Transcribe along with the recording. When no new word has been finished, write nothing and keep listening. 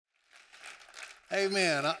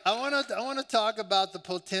Amen. I want to talk about the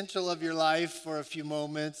potential of your life for a few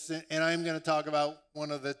moments, and I'm going to talk about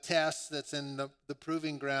one of the tests that's in the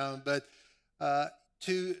proving ground. But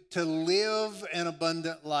to live an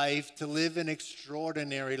abundant life, to live an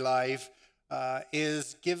extraordinary life,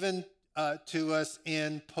 is given to us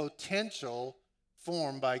in potential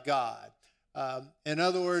form by God. In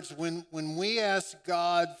other words, when we ask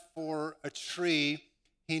God for a tree,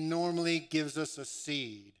 He normally gives us a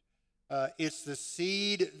seed. It's the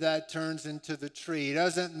seed that turns into the tree. He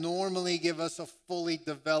doesn't normally give us a fully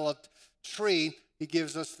developed tree. He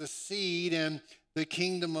gives us the seed, and the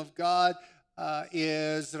kingdom of God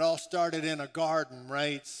it all started in a garden,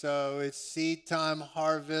 right? So it's seed time,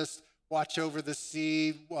 harvest, watch over the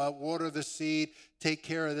seed, water the seed, take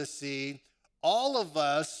care of the seed. All of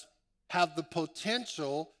us have the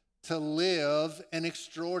potential to live an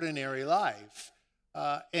extraordinary life.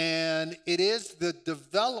 And it is the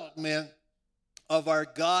development of our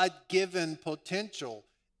God given potential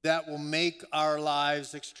that will make our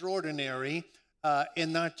lives extraordinary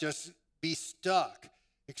and not just be stuck.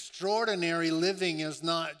 Extraordinary living is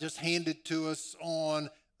not just handed to us on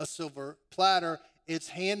a silver platter, it's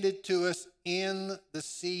handed to us in the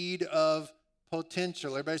seed of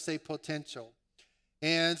potential. Everybody say potential.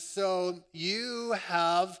 And so you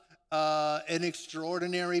have an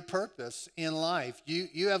extraordinary purpose in life.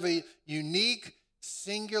 You have a unique,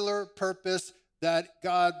 singular purpose that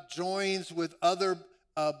God joins with other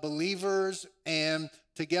believers, and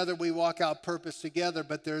together we walk out purpose together,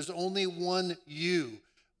 but there's only one you.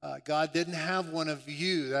 God didn't have one of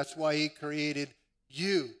you. That's why He created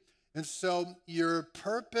you. And so your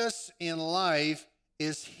purpose in life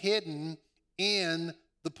is hidden in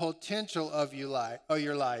the potential of your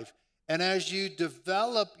life. And as you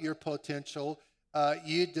develop your potential,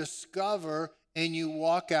 you discover and you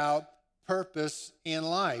walk out purpose in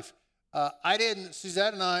life.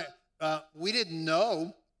 Suzette and I, we didn't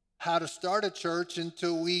know how to start a church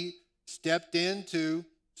until we stepped into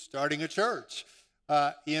starting a church.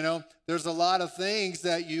 There's a lot of things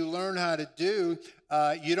that you learn how to do.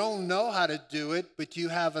 You don't know how to do it, but you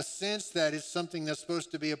have a sense that it's something that's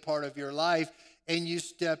supposed to be a part of your life, and you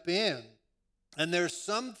step in. And there's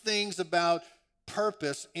some things about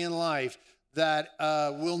purpose in life that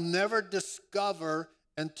we'll never discover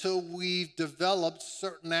until we've developed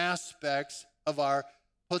certain aspects of our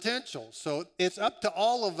potential. So it's up to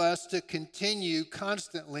all of us to continue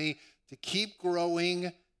constantly to keep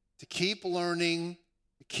growing, to keep learning,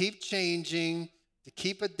 to keep changing, to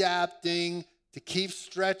keep adapting, to keep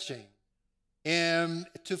stretching. And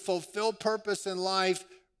to fulfill purpose in life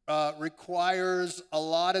requires a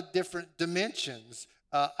lot of different dimensions.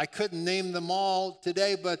 I couldn't name them all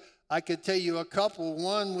today, but I could tell you a couple.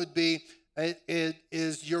 One would be it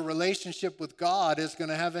is your relationship with God is going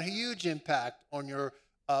to have a huge impact on your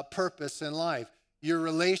purpose in life. Your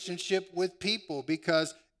relationship with people,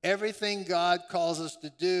 because everything God calls us to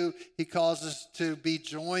do, He calls us to be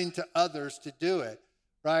joined to others to do it,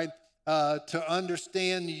 right? To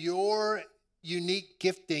understand your unique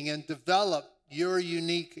gifting and develop your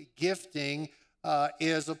unique gifting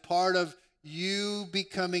is a part of you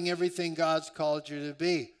becoming everything God's called you to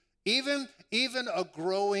be. Even a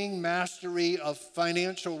growing mastery of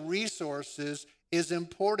financial resources is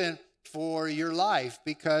important for your life,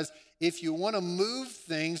 because if you want to move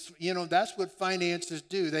things, that's what finances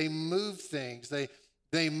do. They move things.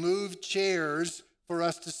 They move chairs for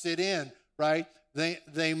us to sit in, right?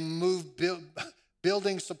 They move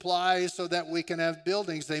building supplies so that we can have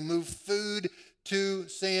buildings. They move food to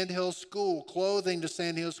Sand Hill School, clothing to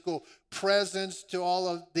Sand Hill School, presents to all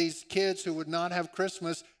of these kids who would not have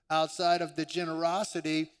Christmas outside of the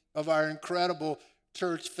generosity of our incredible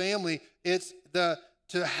church family. It's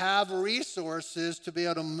to have resources to be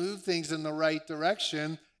able to move things in the right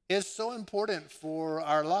direction is so important for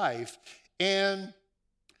our life. And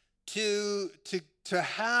to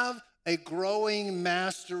have a growing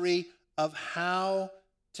mastery of how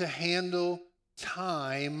to handle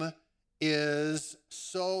time is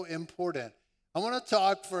so important. I want to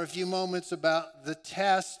talk for a few moments about the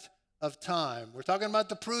test of time. We're talking about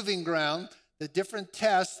the proving ground, the different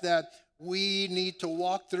tests that we need to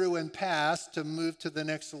walk through and pass to move to the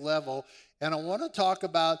next level. And I want to talk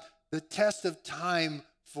about the test of time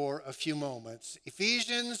for a few moments.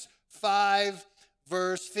 Ephesians 5,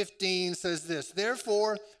 verse 15 says this: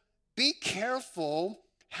 "Therefore, be careful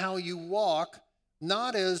how you walk,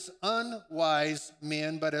 not as unwise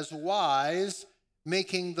men, but as wise,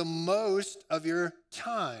 making the most of your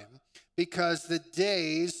time, because the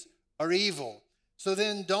days are evil. So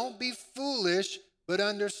then don't be foolish, but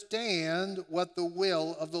understand what the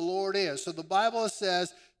will of the Lord is." So the Bible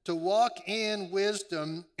says to walk in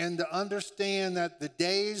wisdom and to understand that the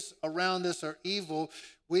days around us are evil,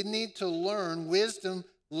 we need to learn. Wisdom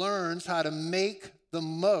learns how to make the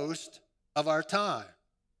most of our time.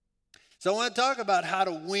 So I want to talk about how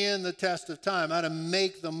to win the test of time, how to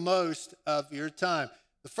make the most of your time.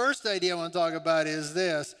 The first idea I want to talk about is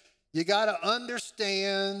this. You got to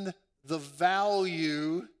understand the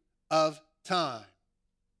value of time.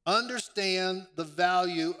 Understand the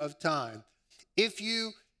value of time. If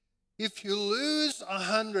you lose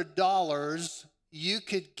 $100, you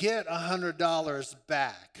could get $100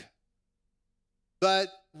 back. But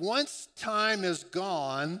once time is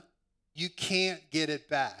gone, you can't get it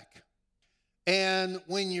back. And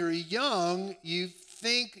when you're young, you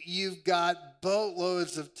think you've got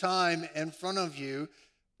boatloads of time in front of you,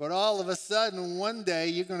 but all of a sudden, one day,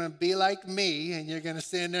 you're going to be like me, and you're going to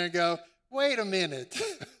stand there and go, wait a minute.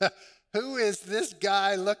 Who is this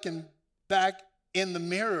guy looking back in the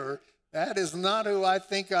mirror? That is not who I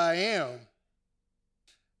think I am.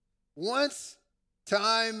 Once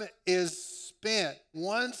time is spent,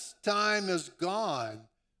 once time is gone,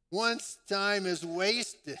 once time is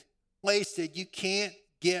wasted, you can't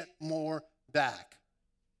get more back.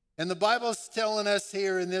 And the Bible's telling us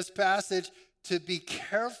here in this passage to be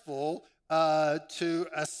careful to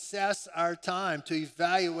assess our time, to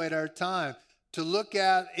evaluate our time, to look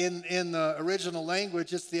at, in the original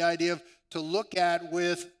language, it's the idea of to look at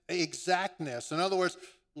with exactness. In other words,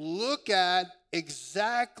 look at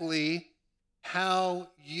exactly how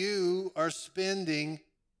you are spending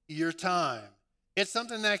your time. It's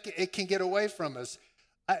something that it can get away from us.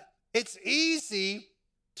 It's easy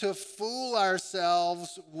to fool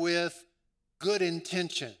ourselves with good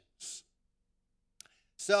intentions.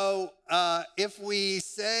 So if we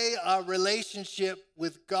say our relationship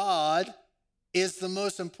with God is the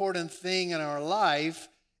most important thing in our life,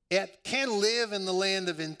 it can live in the land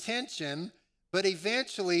of intention, but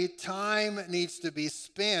eventually time needs to be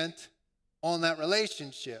spent on that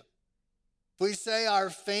relationship. If we say our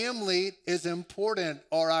family is important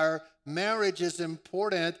or our marriage is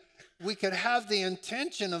important, we could have the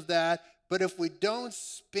intention of that, but if we don't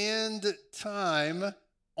spend time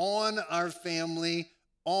on our family,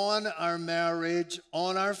 on our marriage,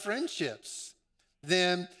 on our friendships,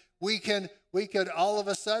 then we could all of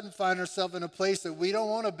a sudden find ourselves in a place that we don't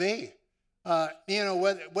want to be.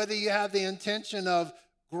 Whether you have the intention of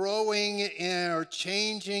growing or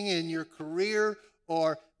changing in your career,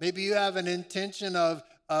 or maybe you have an intention of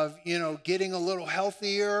getting a little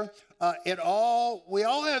healthier. We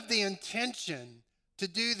all have the intention to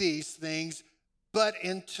do these things, but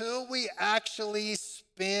until we actually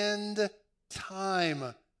spend time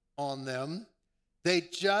on them, they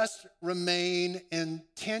just remain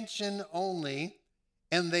intention only,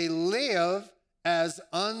 and they live as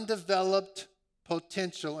undeveloped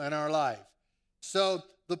potential in our life. So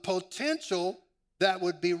the potential that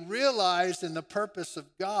would be realized in the purpose of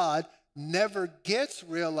God never gets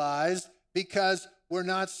realized because we're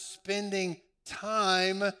not spending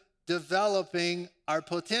time developing our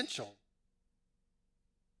potential.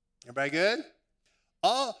 Everybody good?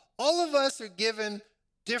 All of us are given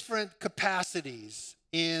different capacities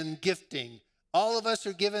in gifting. All of us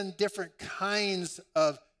are given different kinds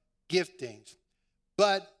of giftings.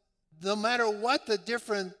 But no matter what the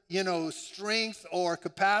different, strength or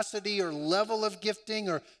capacity or level of gifting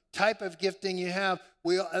or type of gifting you have,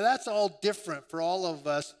 that's all different for all of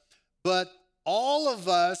us. But all of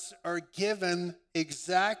us are given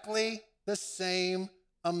exactly the same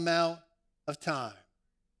amount of time.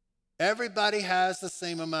 Everybody has the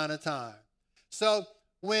same amount of time. So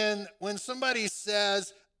when somebody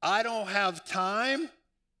says, I don't have time,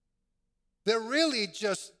 they're really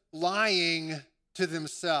just lying to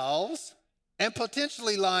themselves and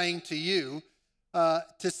potentially lying to you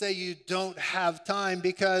to say you don't have time,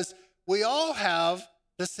 because we all have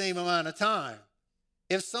the same amount of time.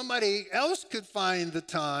 If somebody else could find the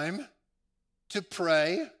time to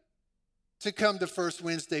pray, to come to First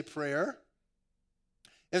Wednesday prayer,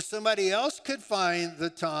 if somebody else could find the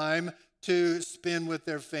time to spend with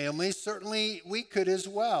their family, certainly we could as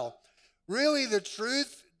well. Really, the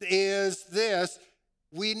truth is this: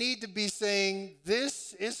 we need to be saying,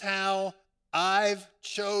 this is how I've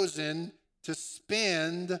chosen to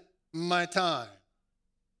spend my time.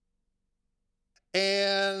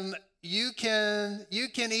 And you can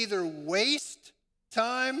either waste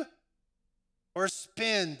time or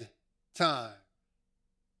spend time.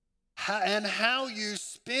 And how you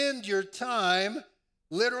spend your time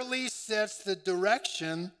literally sets the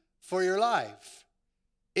direction for your life.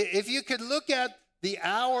 If you could look at the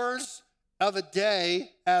hours of a day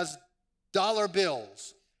as dollar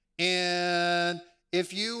bills, and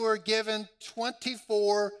if you were given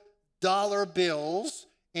 $24 bills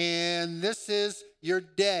and this is your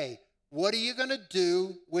day, what are you going to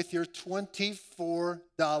do with your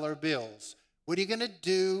 $24 bills? What are you going to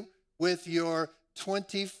do with your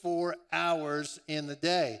 24 hours in the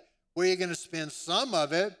day? Where you're going to spend some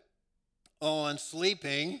of it on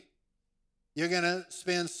sleeping. You're going to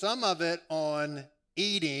spend some of it on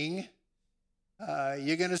eating.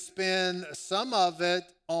 You're going to spend some of it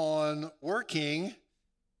on working.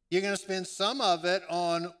 You're going to spend some of it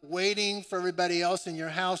on waiting for everybody else in your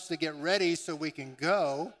house to get ready so we can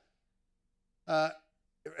go.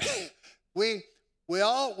 We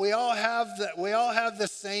all have the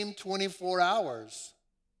same 24 hours.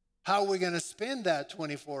 How are we going to spend that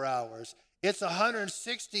 24 hours? It's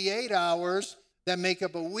 168 hours that make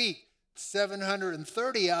up a week,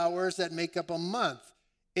 730 hours that make up a month.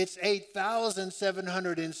 It's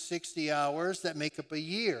 8,760 hours that make up a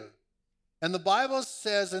year. And the Bible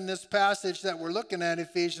says in this passage that we're looking at,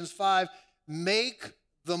 Ephesians 5, make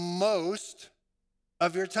the most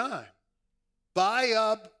of your time. Buy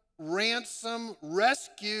up, ransom,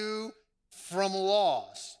 rescue from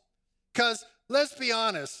loss. Because let's be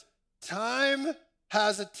honest, time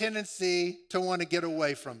has a tendency to want to get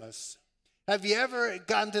away from us. Have you ever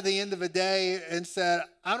gotten to the end of a day and said,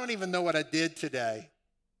 I don't even know what I did today?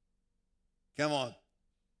 Come on.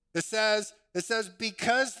 It says,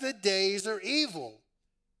 because the days are evil.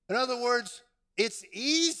 In other words, it's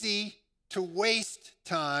easy to waste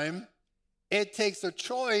time. It takes a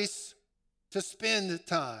choice to spend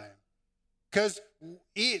time. Because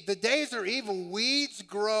the days are evil. Weeds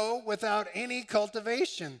grow without any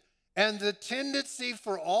cultivation. And the tendency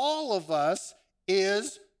for all of us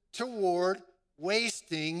is toward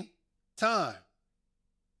wasting time.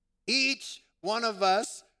 Each one of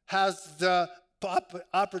us has the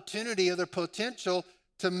opportunity or the potential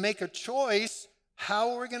to make a choice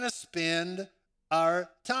how we're going to spend our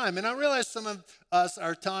time. And I realize some of us,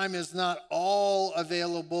 our time is not all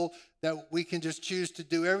available that we can just choose to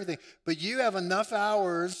do everything. But you have enough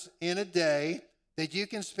hours in a day that you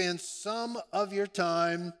can spend some of your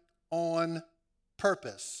time on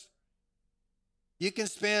purpose. You can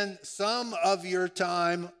spend some of your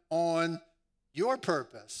time on your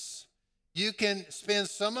purpose. You can spend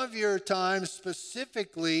some of your time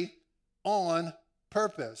specifically on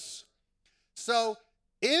purpose. So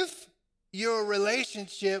if your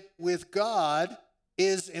relationship with God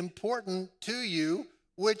is important to you,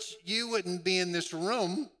 which you wouldn't be in this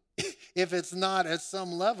room if it's not at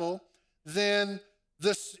some level, then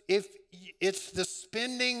if it's the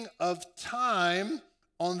spending of time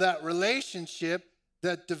on that relationship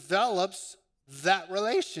that develops that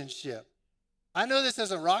relationship. I know this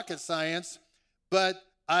isn't rocket science, but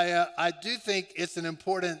I do think it's an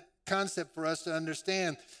important concept for us to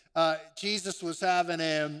understand. Jesus was having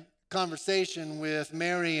a conversation with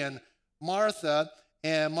Mary and Martha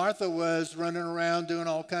was running around doing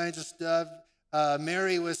all kinds of stuff.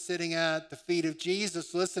 Mary was sitting at the feet of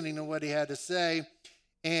Jesus listening to what he had to say.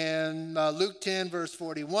 And Luke 10, verse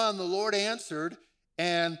 41, the Lord answered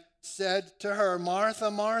and said to her, Martha,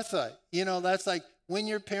 Martha. You know, that's like when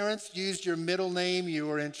your parents used your middle name, you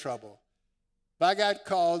were in trouble. If I got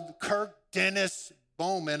called Kirk Dennis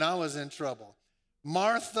Bowman, I was in trouble.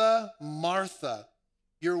 Martha, Martha,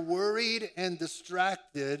 you're worried and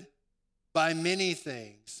distracted by many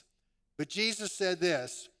things. But Jesus said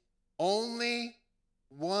this, only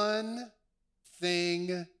one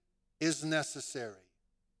thing is necessary.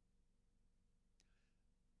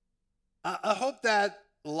 I hope that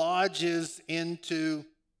lodges into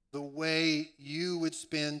the way you would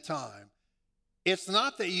spend time. It's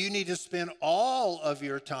not that you need to spend all of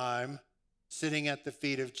your time sitting at the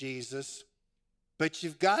feet of Jesus, but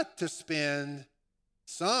you've got to spend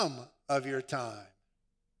some of your time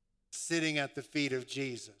sitting at the feet of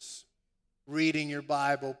Jesus, reading your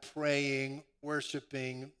Bible, praying,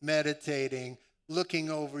 worshiping, meditating,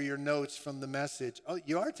 looking over your notes from the message. Oh,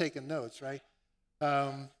 you are taking notes, right?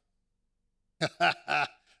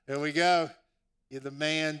 There we go. You're the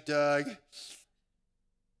man, Doug.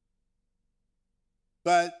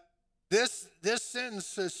 But this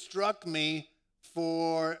sentence has struck me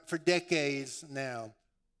for decades now.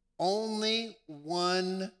 Only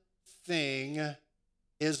one thing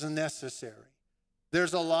is necessary.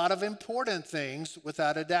 There's a lot of important things,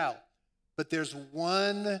 without a doubt, but there's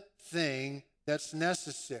one thing that's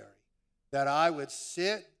necessary, that I would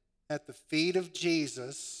sit at the feet of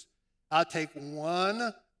Jesus. I'll take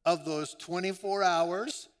one of those 24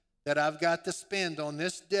 hours that I've got to spend on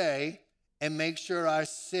this day and make sure I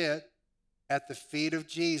sit at the feet of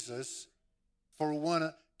Jesus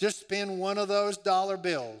for just spend one of those dollar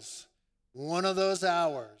bills. one of those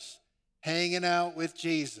hours hanging out with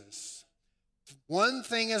Jesus. One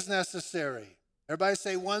thing is necessary. Everybody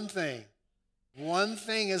say one thing. One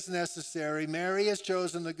thing is necessary. Mary has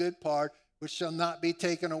chosen the good part, which shall not be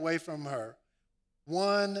taken away from her.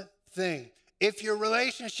 One thing. If your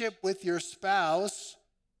relationship with your spouse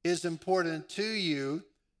is important to you,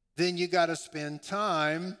 then you got to spend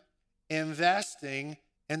time investing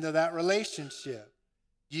into that relationship.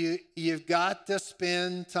 You've got to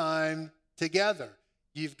spend time together.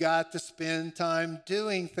 You've got to spend time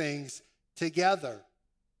doing things together.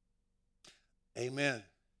 Amen.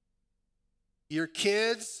 Your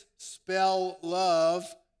kids spell love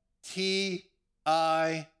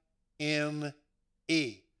Time.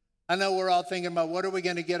 I know we're all thinking about what are we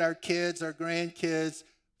going to get our kids, our grandkids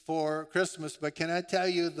for Christmas, but can I tell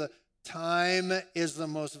you the time is the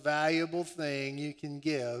most valuable thing you can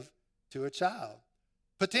give to a child.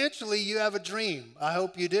 Potentially you have a dream, I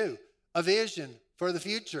hope you do, a vision for the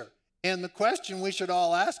future. And the question we should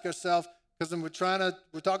all ask ourselves, because we're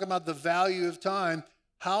talking about the value of time,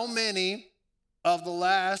 how many of the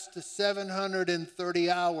last 730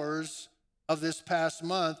 hours of this past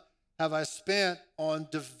month have I spent on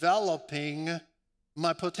developing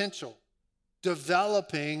my potential,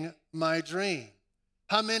 developing my dream?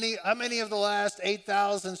 How many of the last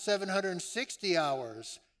 8,760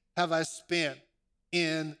 hours have I spent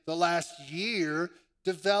in the last year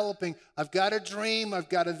developing? I've got a dream, I've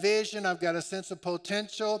got a vision, I've got a sense of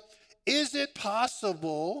potential. Is it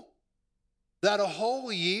possible that a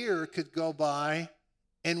whole year could go by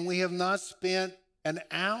and we have not spent an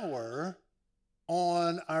hour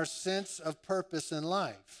on our sense of purpose in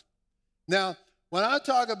life? Now, when I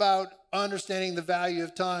talk about understanding the value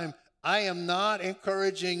of time, I am not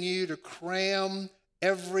encouraging you to cram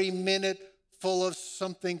every minute full of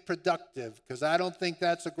something productive, because I don't think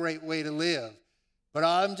that's a great way to live. But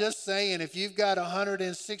I'm just saying, if you've got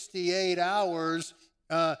 168 hours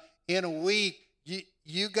in a week,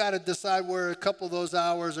 you got to decide where a couple of those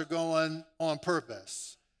hours are going on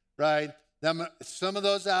purpose, right? Now, some of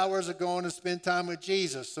those hours are going to spend time with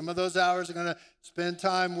Jesus. Some of those hours are going to spend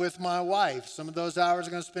time with my wife. Some of those hours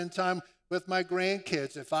are going to spend time with my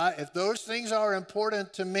grandkids. If those things are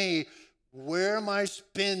important to me, where am I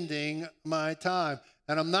spending my time?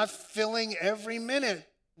 And I'm not filling every minute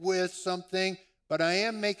with something, but I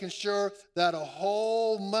am making sure that a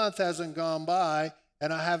whole month hasn't gone by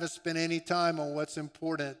and I haven't spent any time on what's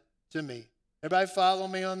important to me. Everybody follow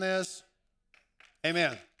me on this?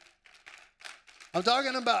 Amen. I'm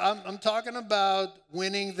talking about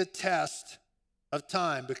winning the test of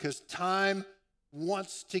time, because time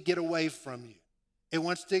wants to get away from you. It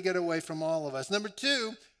wants to get away from all of us. Number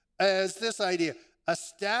 2 is this idea: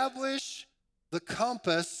 establish the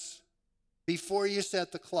compass before you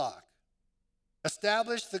set the clock.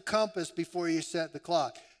 Establish the compass before you set the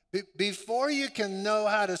clock. Before you can know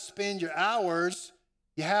how to spend your hours,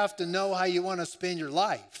 you have to know how you want to spend your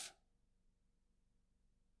life.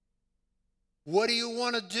 What do you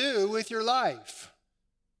want to do with your life?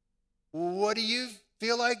 What do you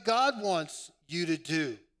feel like God wants you to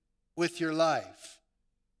do with your life?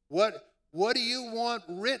 What do you want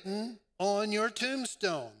written on your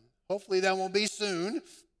tombstone? Hopefully that won't be soon.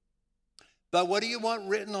 But what do you want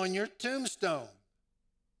written on your tombstone?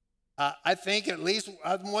 I think at least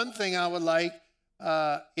one thing I would like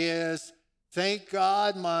is, thank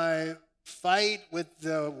God my fight with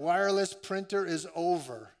the wireless printer is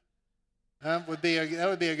over. That would be a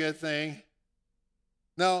good thing.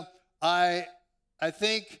 No, I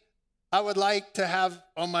think I would like to have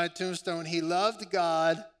on my tombstone, he loved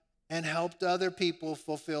God and helped other people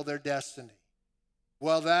fulfill their destiny.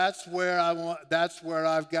 Well, that's where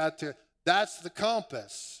I've got to, that's the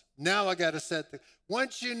compass. Now I got to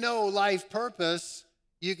once you know life purpose,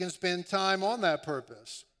 you can spend time on that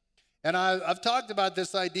purpose. And I've talked about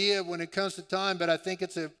this idea when it comes to time, but I think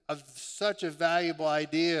it's such a valuable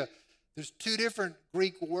idea. There's 2 different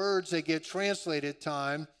Greek words that get translated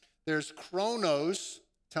time. There's chronos,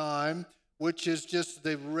 time, which is just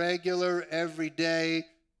the regular, everyday,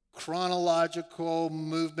 chronological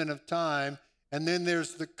movement of time. And then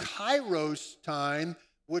there's the kairos time,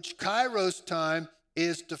 which kairos time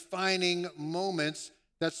is defining moments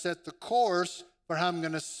that set the course for how I'm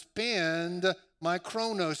going to spend my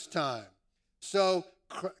chronos time. So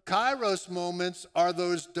kairos moments are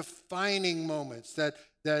those defining moments that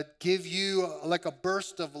give you like a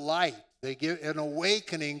burst of light. They give an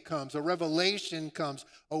awakening comes, a revelation comes,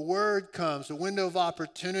 a word comes, a window of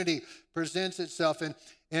opportunity presents itself.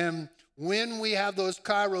 And when we have those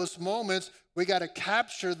kairos moments, we got to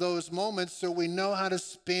capture those moments so we know how to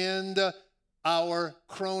spend our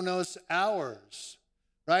chronos hours,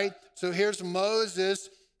 right? So here's Moses.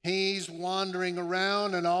 He's wandering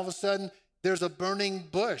around, and all of a sudden, there's a burning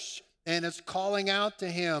bush, and it's calling out to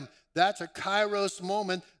him. That's a Kairos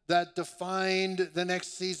moment that defined the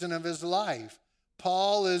next season of his life.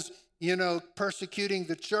 Paul is, persecuting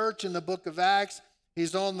the church in the book of Acts.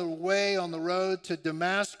 He's on the way, on the road to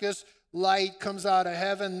Damascus. Light comes out of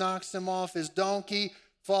heaven, knocks him off his donkey,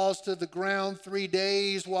 falls to the ground, 3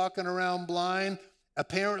 days walking around blind,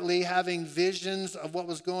 apparently having visions of what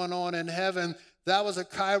was going on in heaven. That was a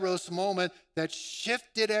Kairos moment that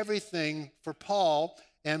shifted everything for Paul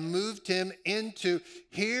and moved him into,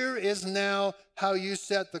 here is now how you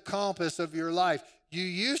set the compass of your life. You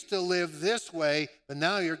used to live this way, but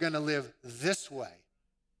now you're going to live this way,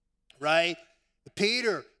 right?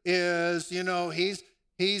 Peter is,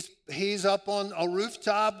 he's up on a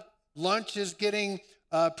rooftop. Lunch is getting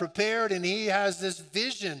prepared, and he has this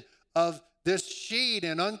vision of this sheet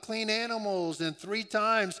and unclean animals. And 3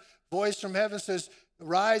 times, voice from heaven says,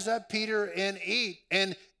 "Rise up, Peter, and eat."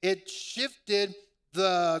 And it shifted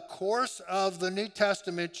the course of the New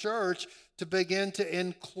Testament church to begin to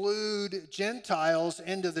include Gentiles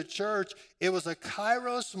into the church. It was a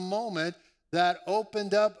Kairos moment that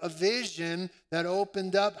opened up a vision, that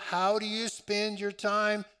opened up how do you spend your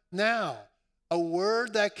time now? A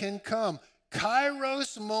word that can come.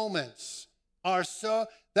 Kairos moments are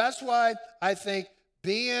that's why I think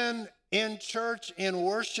being in church, in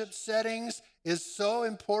worship settings, is so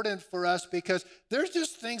important for us, because there's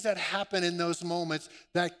just things that happen in those moments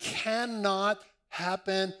that cannot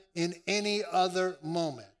happen in any other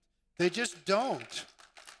moment. They just don't.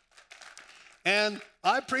 And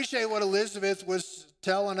I appreciate what Elizabeth was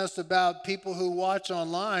telling us about people who watch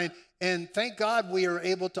online, and thank God we are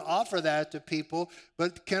able to offer that to people.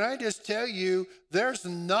 But can I just tell you, there's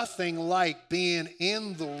nothing like being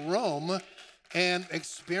in the room and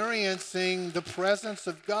experiencing the presence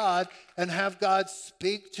of God and have God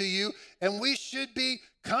speak to you. And we should be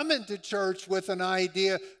coming to church with an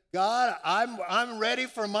idea, God, I'm ready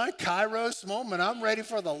for my Kairos moment. I'm ready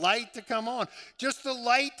for the light to come on. Just the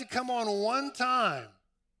light to come on one time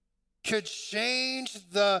could change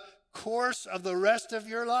the course of the rest of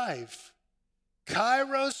your life.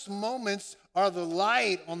 Kairos moments are the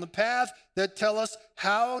light on the path that tell us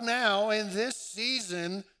how now in this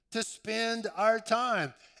season to spend our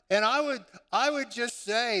time. And I would just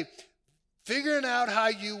say, figuring out how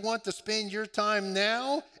you want to spend your time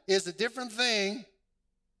now is a different thing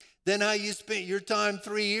than how you spent your time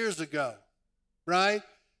 3 years ago, right?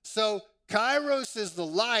 So Kairos is the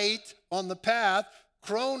light on the path.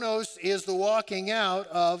 Chronos is the walking out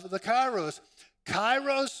of the Kairos.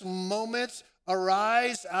 Kairos moments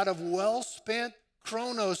arise out of well-spent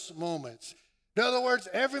Chronos moments. In other words,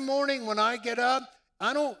 every morning when I get up,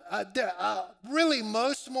 really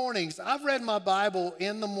most mornings, I've read my Bible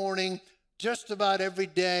in the morning just about every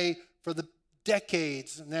day for the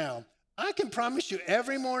decades now. I can promise you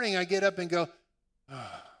every morning I get up and go,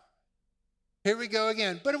 here we go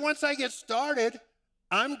again. But once I get started,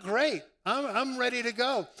 I'm great. I'm ready to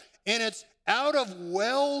go. And it's out of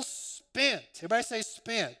well-spent, everybody say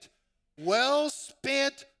spent,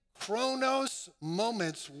 well-spent Chronos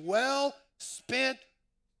moments, well-spent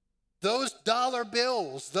those dollar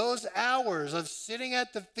bills, those hours of sitting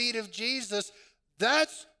at the feet of Jesus.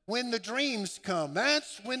 That's when the dreams come.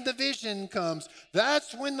 That's when the vision comes.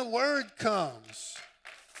 That's when the word comes.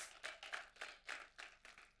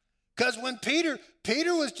 Because when Peter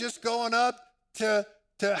was just going up to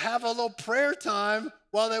have a little prayer time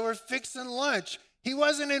while they were fixing lunch. He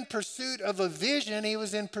wasn't in pursuit of a vision. He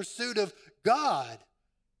was in pursuit of God.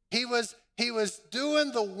 He was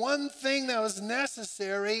doing the one thing that was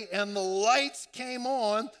necessary, and the lights came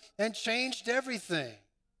on and changed everything.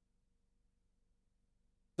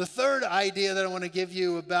 The third idea that I want to give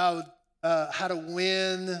you about how to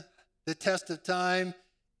win the test of time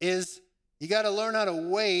is you got to learn how to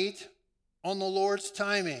wait on the Lord's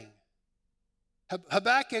timing.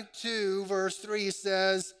 Habakkuk 2, verse 3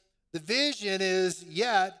 says, the vision is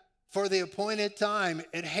yet for the appointed time.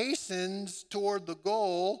 It hastens toward the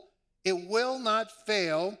goal. It will not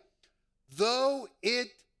fail, though it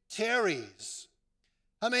tarries.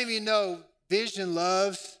 How many of you know vision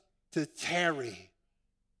loves to tarry?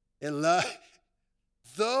 Though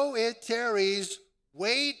it tarries,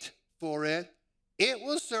 wait for it. It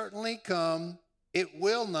will certainly come. It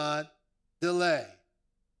will not delay.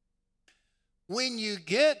 When you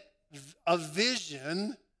get a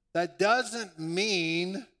vision, that doesn't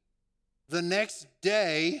mean the next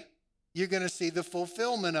day you're going to see the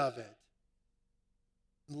fulfillment of it.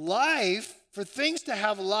 Life, for things to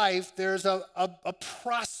have life, there's a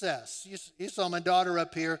process. You saw my daughter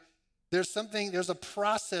up here. There's a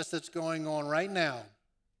process that's going on right now.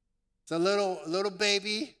 It's a little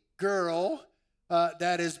baby girl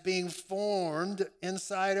that is being formed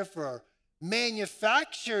inside of her.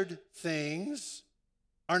 Manufactured things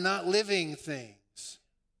are not living things.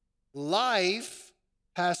 Life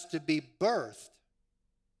has to be birthed,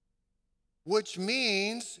 which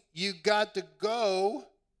means you got to go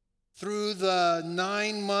through the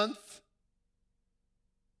 9-month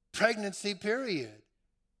pregnancy period.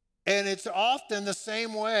 And it's often the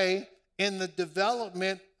same way in the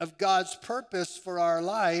development of God's purpose for our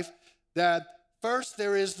life, that first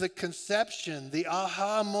there is the conception, the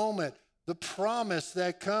aha moment, the promise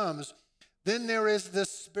that comes. Then there is the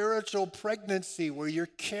spiritual pregnancy where you're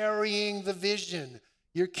carrying the vision,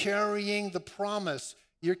 you're carrying the promise,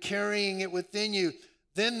 you're carrying it within you.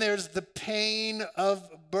 Then there's the pain of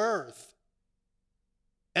birth.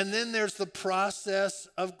 And then there's the process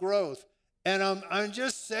of growth. And I'm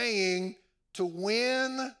just saying, to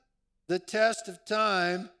win the test of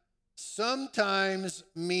time sometimes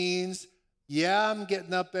means, yeah, I'm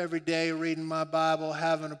getting up every day, reading my Bible,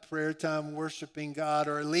 having a prayer time, worshiping God,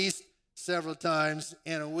 or at least several times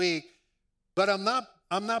in a week. But I'm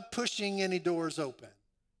not pushing any doors open.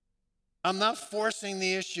 I'm not forcing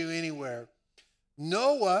the issue anywhere.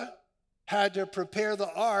 Noah had to prepare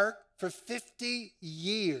the ark for 50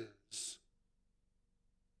 years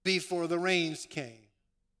before the rains came.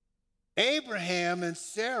 Abraham and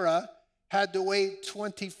Sarah had to wait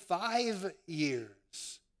 25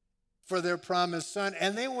 years for their promised son,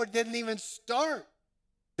 and they didn't even start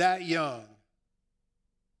that young.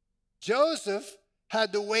 Joseph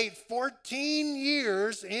had to wait 14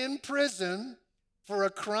 years in prison for a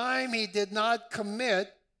crime he did not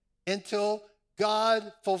commit until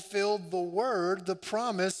God fulfilled the word, the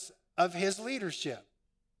promise of his leadership.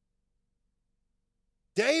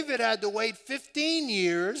 David had to wait 15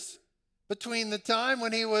 years between the time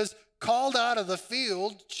when he was called out of the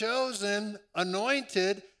field, chosen,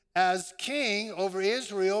 anointed as king over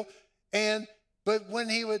Israel, but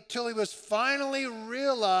till he was finally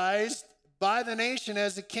realized by the nation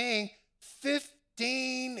as a king,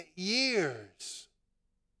 15 years.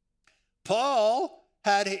 Paul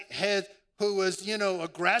who was,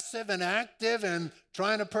 aggressive and active and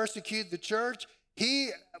trying to persecute the church,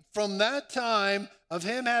 from that time of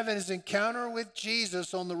him having his encounter with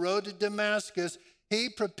Jesus on the road to Damascus, he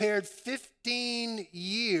prepared 15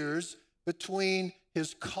 years between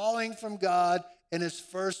his calling from God and his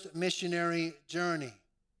first missionary journey.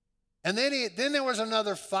 And then there was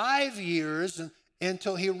another 5 years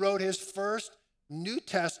until he wrote his first New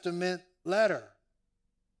Testament letter.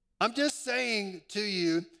 I'm just saying to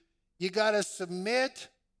you, you got to submit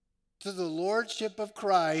to the lordship of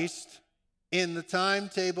Christ in the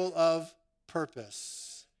timetable of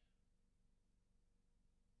purpose.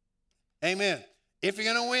 Amen. If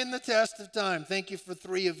you're going to win the test of time, thank you for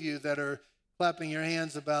 3 of you that are clapping your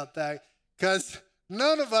hands about that, because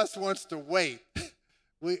none of us wants to wait.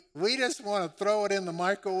 We just want to throw it in the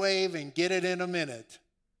microwave and get it in a minute,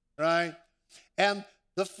 right? And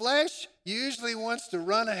the flesh usually wants to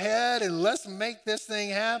run ahead and let's make this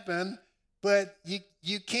thing happen, but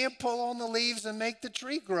you can't pull on the leaves and make the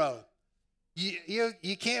tree grow.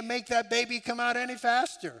 You can't make that baby come out any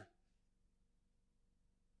faster.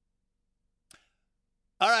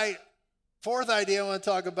 All right, 4th idea I want to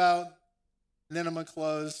talk about, and then I'm going to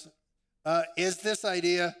close, is this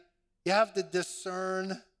idea: you have to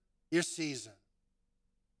discern your season.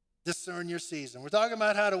 Discern your season. We're talking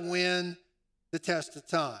about how to win the test of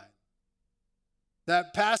time.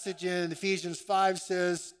 That passage in Ephesians 5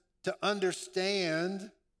 says to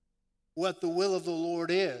understand what the will of the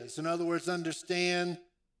Lord is. In other words, understand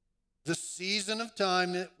the season of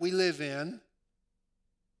time that we live in,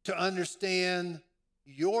 to understand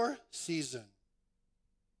your season.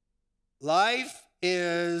 Life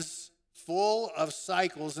is full of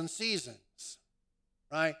cycles and seasons,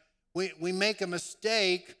 right? We make a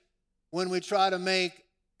mistake when we try to make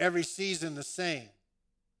every season the same.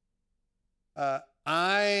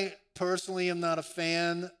 I personally am not a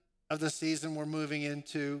fan of the season we're moving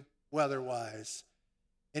into weather-wise.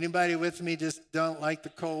 Anybody with me just don't like the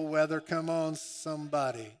cold weather? Come on,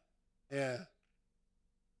 somebody. Yeah.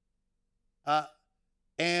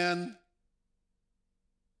 And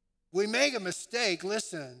we make a mistake,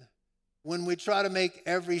 listen, when we try to make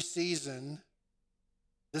every season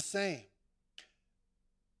the same.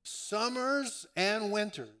 Summers and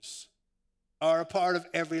winters are a part of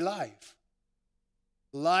every life.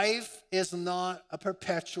 Life is not a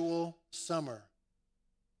perpetual summer.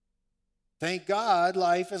 Thank God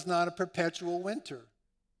life is not a perpetual winter.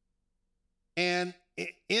 And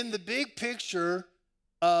in the big picture,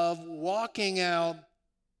 of walking out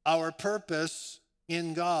our purpose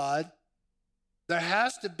in God, there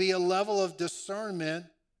has to be a level of discernment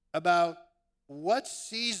about what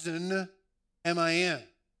season am I in.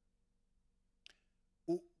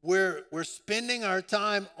 We're spending our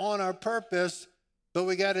time on our purpose, but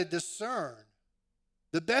we got to discern.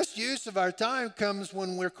 The best use of our time comes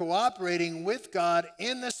when we're cooperating with God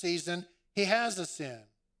in the season He has us in.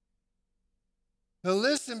 Now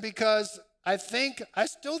listen, because I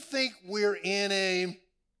still think we're in a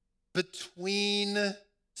between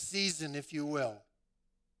season, if you will,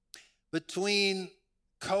 between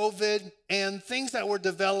COVID and things that were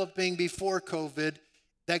developing before COVID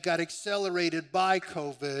that got accelerated by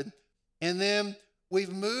COVID. And then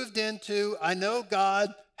we've moved into, I know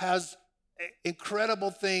God has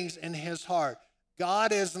incredible things in His heart.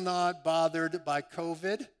 God is not bothered by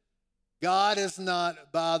COVID. God is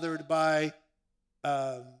not bothered by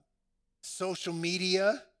social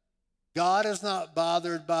media. God is not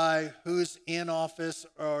bothered by who's in office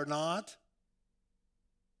or not.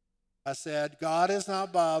 I said, God is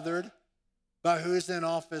not bothered by who's in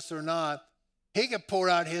office or not. He can pour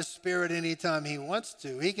out His Spirit anytime He wants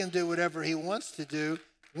to. He can do whatever He wants to do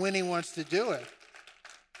when He wants to do it.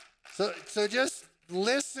 So just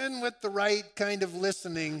listen with the right kind of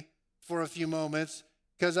listening for a few moments,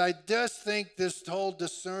 because I just think this whole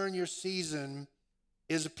discern your season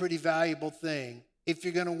is a pretty valuable thing if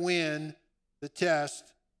you're going to win the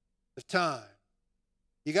test of time.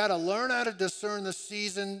 You got to learn how to discern the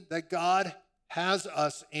season that God has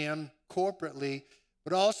us in corporately,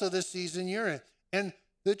 but also the season you're in. And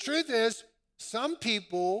the truth is, some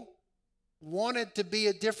people want it to be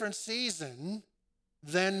a different season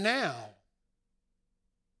than now.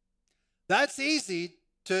 That's easy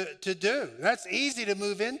to do. That's easy to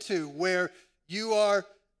move into, where you're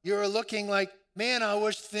looking like, man, I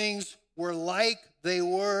wish things were like they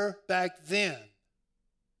were back then.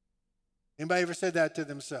 Anybody ever said that to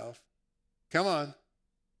themselves? Come on.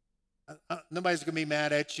 Nobody's going to be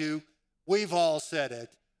mad at you. We've all said it.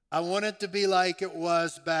 I want it to be like it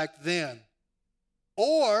was back then.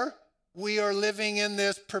 Or we are living in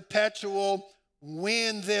this perpetual,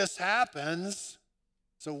 when this happens,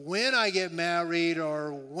 so when I get married,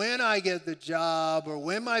 or when I get the job, or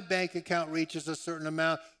when my bank account reaches a certain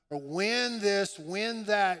amount, or when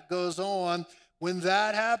that goes on, when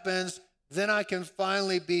that happens, then I can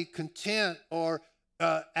finally be content or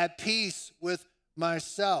at peace with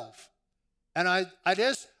myself. And I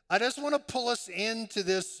just want to pull us into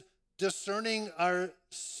this discerning our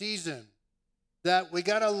season, that we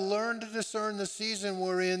got to learn to discern the season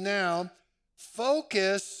we're in now.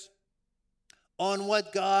 Focus on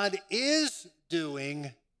what God is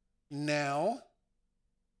doing now,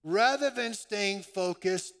 rather than staying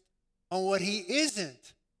focused on what He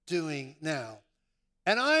isn't doing now.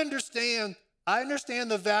 And I understand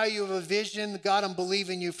the value of a vision. God, I'm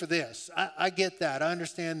believing you for this. I get that. I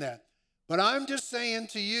understand that. But I'm just saying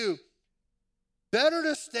to you, better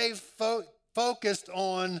to stay focused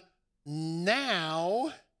on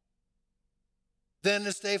now than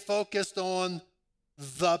to stay focused on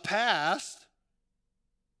the past.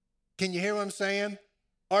 Can you hear what I'm saying?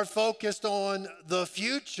 Or focused on the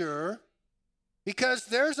future, because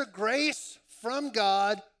there's a grace from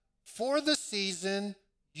God for the season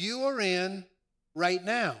you are in right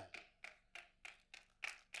now.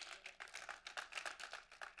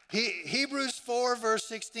 Hebrews 4 verse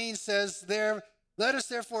 16 says, let us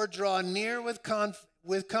therefore draw near with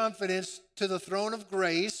confidence to the throne of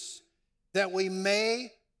grace, that we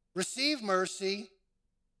may receive mercy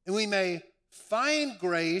and we may find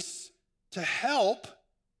grace to help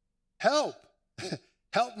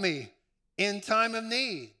me in time of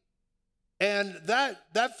need. And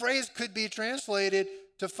that phrase could be translated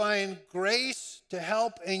to find grace to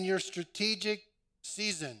help in your strategic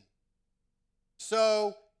season.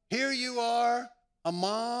 So here you are, a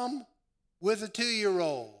mom with a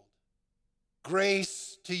 2-year-old.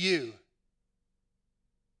 Grace to you.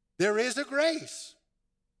 There is a grace,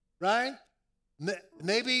 right?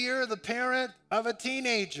 Maybe you're the parent of a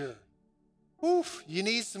teenager. Oof, you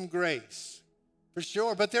need some grace, for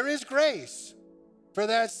sure. But there is grace for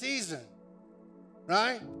that season,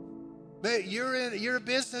 right? But you're a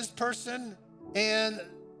business person and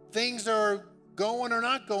things are going or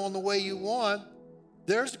not going the way you want.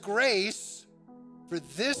 There's grace for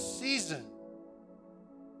this season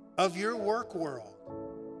of your work world.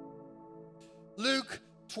 Luke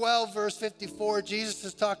 12, verse 54, Jesus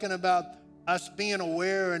is talking about us being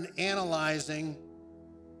aware and analyzing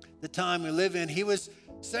the time we live in. He was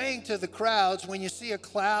saying to the crowds, when you see a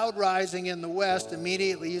cloud rising in the west,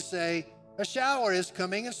 immediately you say, a shower is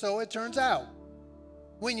coming, and so it turns out.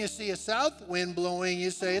 when you see a south wind blowing,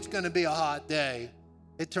 you say it's going to be a hot day.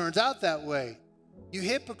 It turns out that way. You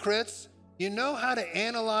hypocrites, you know how to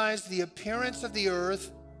analyze the appearance of the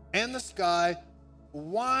earth and the sky.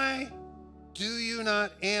 Why do you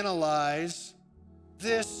not analyze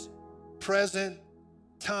this present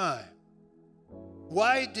time?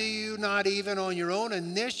 Why do you not even on your own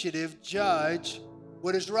initiative judge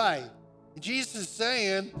what is right? Jesus is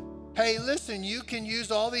saying, hey, listen, you can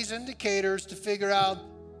use all these indicators to figure out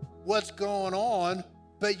what's going on,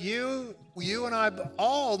 but you and I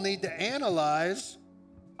all need to analyze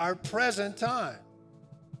our present time.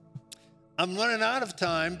 I'm running out of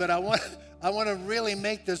time, but I want to really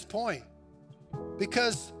make this point,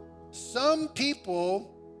 because some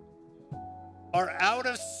people are out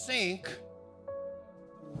of sync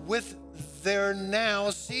with their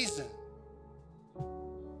now season.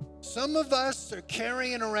 Some of us are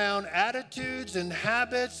carrying around attitudes and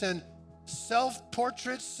habits and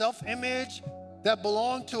self-portraits, self-image that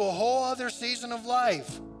belong to a whole other season of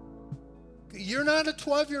life. You're not a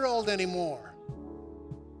 12-year-old anymore.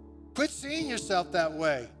 Quit seeing yourself that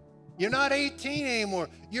way. You're not 18 anymore.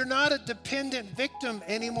 You're not a dependent victim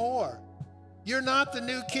anymore. You're not the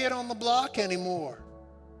new kid on the block anymore.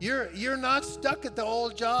 You're not stuck at the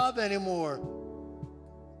old job anymore.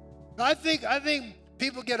 I think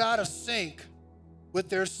people get out of sync with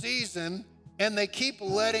their season, and they keep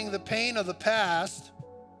letting the pain of the past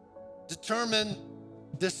determine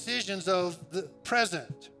decisions of the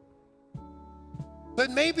present. But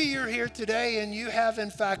maybe you're here today and you have in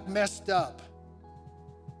fact messed up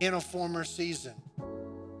in a former season.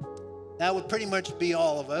 That would pretty much be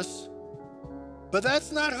all of us. But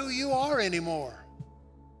that's not who you are anymore.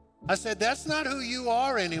 I said, that's not who you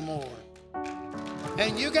are anymore.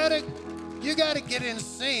 And you gotta get in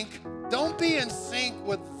sync. Don't be in sync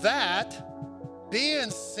with that. Be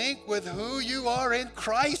in sync with who you are in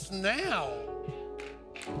Christ now.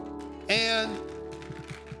 And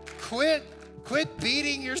quit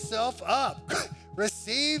beating yourself up.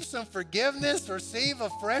 Receive some forgiveness, receive a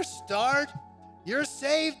fresh start. You're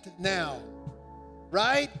saved now,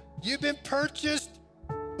 right? You've been purchased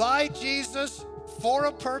by Jesus for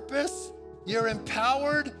a purpose. You're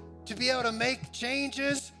empowered to be able to make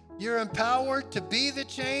changes. You're empowered to be the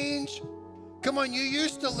change. Come on, you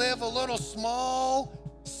used to live a little small,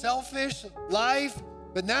 selfish life,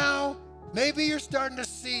 but now maybe you're starting to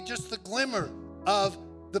see just the glimmer of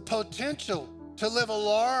the potential to live a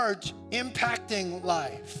large, impacting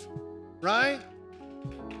life, right?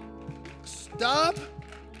 Stop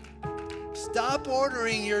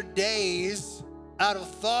ordering your days out of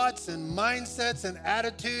thoughts and mindsets and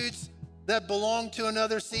attitudes that belong to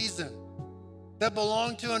another season, that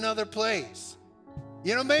belong to another place.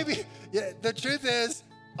 You know, maybe the truth is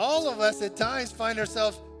all of us at times find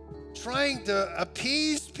ourselves trying to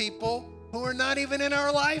appease people who are not even in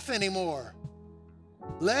our life anymore.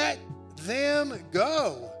 Let them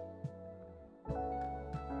go.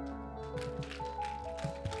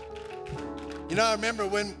 You know, I remember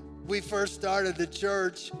when we first started the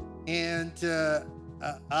church, and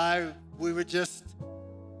I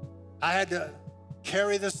had to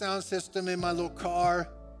carry the sound system in my little car,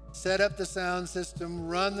 set up the sound system,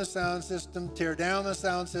 run the sound system, tear down the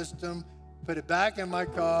sound system, put it back in my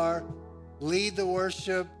car, lead the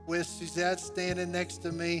worship with Suzette standing next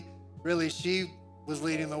to me. Really, she was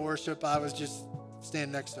leading the worship. I was just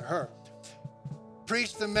standing next to her.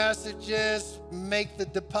 Preach the messages, make the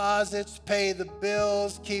deposits, pay the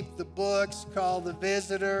bills, keep the books, call the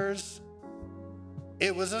visitors.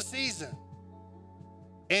 It was a season.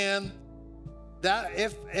 And that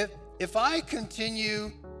if I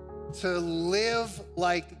continue to live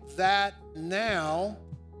like that now,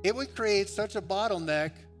 it would create such a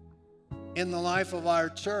bottleneck in the life of our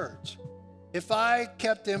church. If I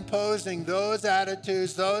kept imposing those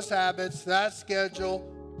attitudes, those habits, that schedule,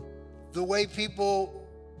 the way people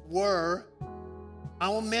were, I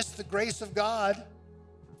will miss the grace of God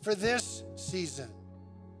for this season.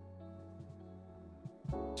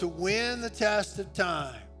 To win the test of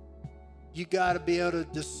time, you got to be able to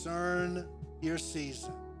discern your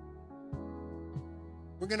season.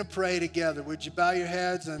 We're going to pray together. Would you bow your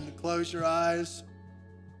heads and close your eyes?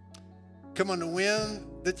 Come on, to win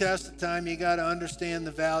the test of time, you got to understand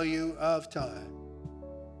the value of time.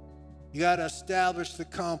 You got to establish the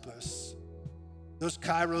compass, those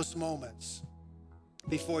Kairos moments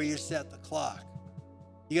before you set the clock.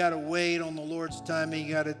 You got to wait on the Lord's timing.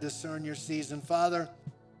 You got to discern your season. Father,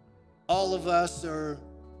 all of us are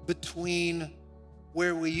between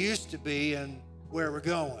where we used to be and where we're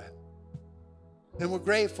going. And we're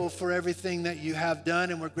grateful for everything that you have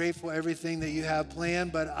done, and we're grateful for everything that you have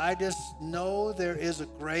planned. But I just know there is a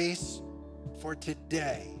grace for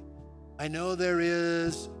today. I know there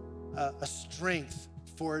is a strength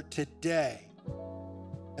for today.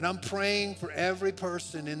 And I'm praying for every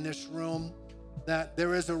person in this room that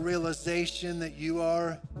there is a realization that you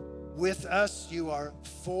are with us, you are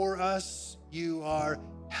for us, you are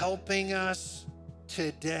helping us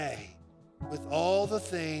today with all the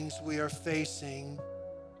things we are facing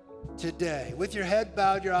today. With your head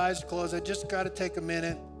bowed, your eyes closed, I just got to take a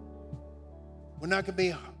minute. We're not going to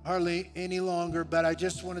be hardly any longer, but I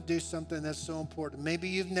just want to do something that's so important. Maybe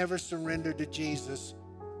you've never surrendered to Jesus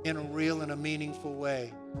in a real and a meaningful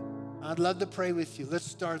way. I'd love to pray with you. Let's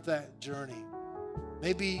start that journey.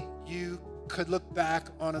 Maybe you could look back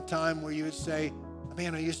on a time where you would say,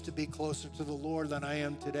 man, I used to be closer to the Lord than I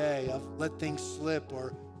am today. I've let things slip,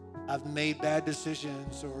 or I've made bad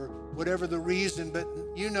decisions, or whatever the reason, but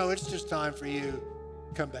you know it's just time for you to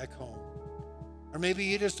come back home. Or maybe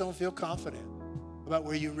you just don't feel confident about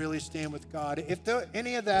where you really stand with God. If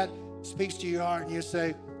any of that speaks to your heart and you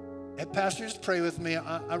say, hey, Pastor, just pray with me.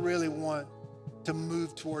 I really want to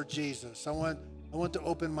move toward Jesus. I want to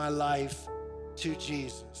open my life to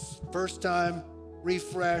Jesus. First time,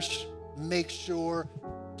 refresh, make sure.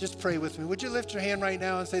 Just pray with me. Would you lift your hand right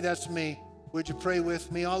now and say, that's me? Would you pray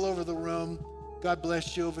with me all over the room? God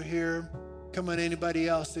bless you over here. Come on, anybody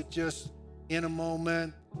else that just in a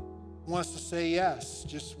moment wants to say yes,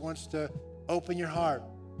 just wants to open your heart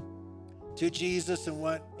to Jesus and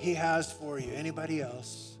what he has for you. Anybody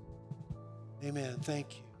else? Amen.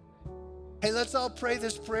 Thank you. Hey, let's all pray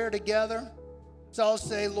this prayer together. Let's all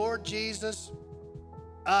say, Lord Jesus,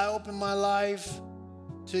 I open my life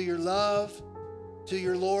to your love, to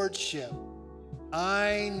your lordship.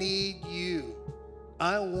 I need you.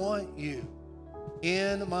 I want you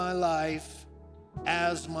in my life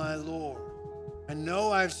as my Lord. I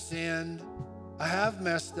know I've sinned. I have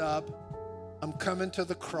messed up. I'm coming to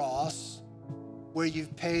the cross where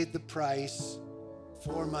you've paid the price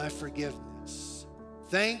for my forgiveness.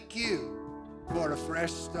 Thank you for a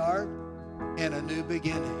fresh start and a new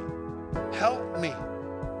beginning. Help me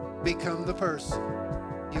become the person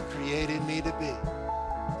you created me to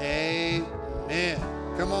be. Amen.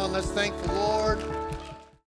 Come on, let's thank the Lord.